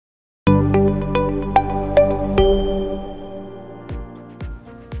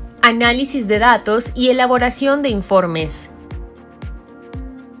Análisis de datos y elaboración de informes.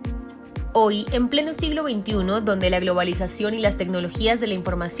 Hoy, en pleno siglo XXI, donde la globalización y las tecnologías de la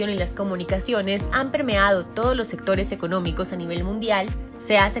información y las comunicaciones han permeado todos los sectores económicos a nivel mundial,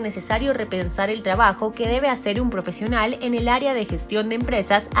 se hace necesario repensar el trabajo que debe hacer un profesional en el área de gestión de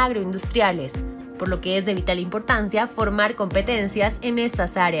empresas agroindustriales, por lo que es de vital importancia formar competencias en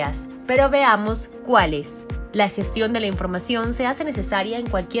estas áreas. Pero veamos cuáles. La gestión de la información se hace necesaria en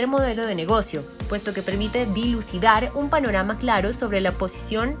cualquier modelo de negocio, puesto que permite dilucidar un panorama claro sobre la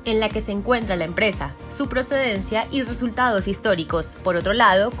posición en la que se encuentra la empresa, su procedencia y resultados históricos. Por otro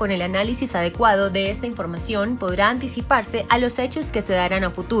lado, con el análisis adecuado de esta información podrá anticiparse a los hechos que se darán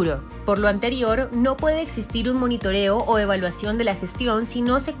a futuro. Por lo anterior, no puede existir un monitoreo o evaluación de la gestión si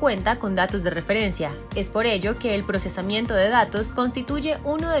no se cuenta con datos de referencia. Es por ello que el procesamiento de datos constituye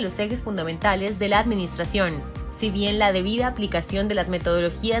uno de los ejes fundamentales de la administración. Si bien la debida aplicación de las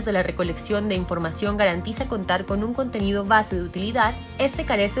metodologías de la recolección de información garantiza contar con un contenido base de utilidad, este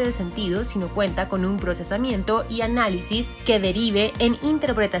carece de sentido si no cuenta con un procesamiento y análisis que derive en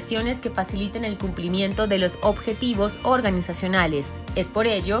interpretaciones que faciliten el cumplimiento de los objetivos organizacionales. Es por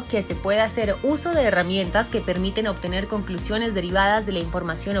ello que se puede hacer uso de herramientas que permiten obtener conclusiones derivadas de la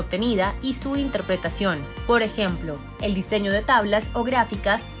información obtenida y su interpretación. Por ejemplo, el diseño de tablas o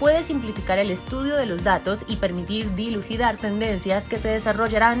gráficas puede simplificar el estudio de los datos y permitir dilucidar tendencias que se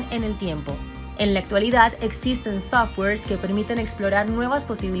desarrollarán en el tiempo. En la actualidad existen softwares que permiten explorar nuevas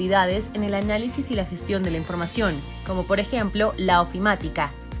posibilidades en el análisis y la gestión de la información, como por ejemplo la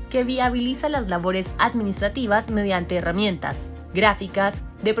ofimática, que viabiliza las labores administrativas mediante herramientas gráficas,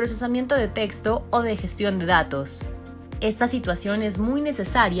 de procesamiento de texto o de gestión de datos. Esta situación es muy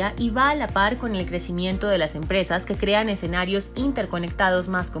necesaria y va a la par con el crecimiento de las empresas que crean escenarios interconectados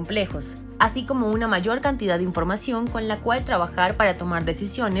más complejos, así como una mayor cantidad de información con la cual trabajar para tomar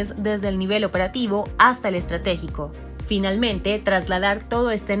decisiones desde el nivel operativo hasta el estratégico. Finalmente, trasladar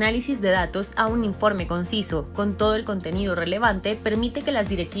todo este análisis de datos a un informe conciso, con todo el contenido relevante, permite que las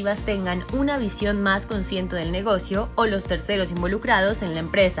directivas tengan una visión más consciente del negocio o los terceros involucrados en la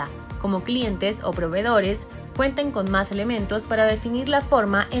empresa, como clientes o proveedores, cuenten con más elementos para definir la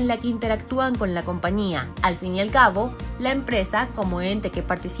forma en la que interactúan con la compañía. Al fin y al cabo, la empresa, como ente que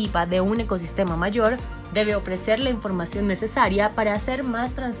participa de un ecosistema mayor, debe ofrecer la información necesaria para hacer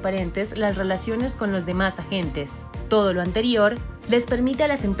más transparentes las relaciones con los demás agentes. Todo lo anterior les permite a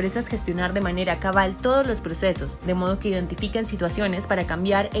las empresas gestionar de manera cabal todos los procesos, de modo que identifiquen situaciones para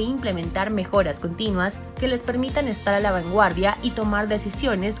cambiar e implementar mejoras continuas que les permitan estar a la vanguardia y tomar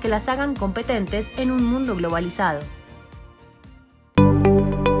decisiones que las hagan competentes en un mundo globalizado.